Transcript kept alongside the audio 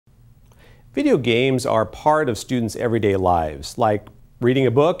Video games are part of students' everyday lives, like reading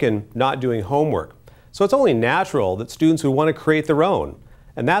a book and not doing homework. So it's only natural that students would want to create their own.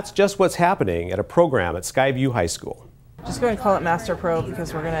 And that's just what's happening at a program at Skyview High School. Just going to call it Master Pro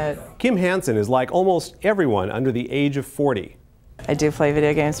because we're going to... Kim Hansen is like almost everyone under the age of 40. I do play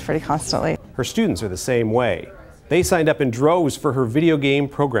video games pretty constantly. Her students are the same way. They signed up in droves for her video game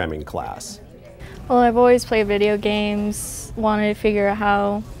programming class. Well, I've always played video games, wanted to figure out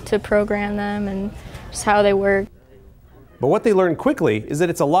how to program them and just how they work. But what they learned quickly is that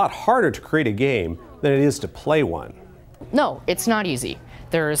it's a lot harder to create a game than it is to play one. No, it's not easy.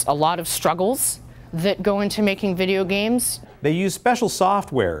 There's a lot of struggles that go into making video games. They use special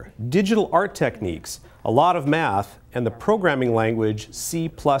software, digital art techniques, a lot of math, and the programming language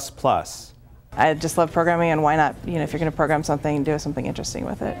C++. I just love programming, and why not, if you're going to program something, do something interesting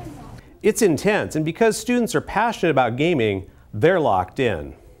with it. It's intense, and because students are passionate about gaming, they're locked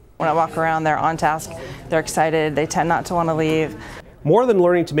in. When I walk around, they're on task, they're excited, they tend not to want to leave. More than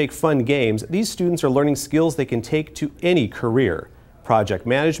learning to make fun games, these students are learning skills they can take to any career. Project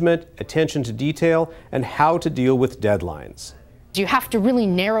management, attention to detail, and how to deal with deadlines. You have to really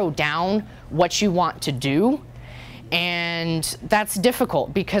narrow down what you want to do, and that's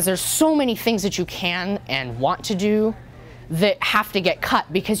difficult because there's so many things that you can and want to do that have to get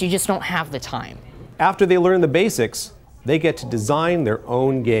cut because you just don't have the time. After they learn the basics, they get to design their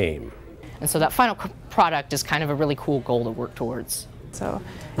own game. And so that final product is kind of a really cool goal to work towards. So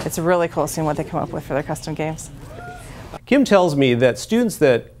it's really cool seeing what they come up with for their custom games. Kim tells me that students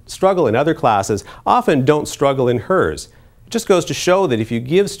that struggle in other classes often don't struggle in hers. It just goes to show that if you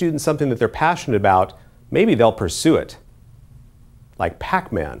give students something that they're passionate about, maybe they'll pursue it. Like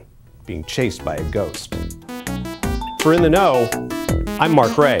Pac-Man being chased by a ghost. For In the Know, I'm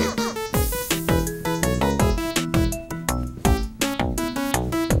Mark Ray.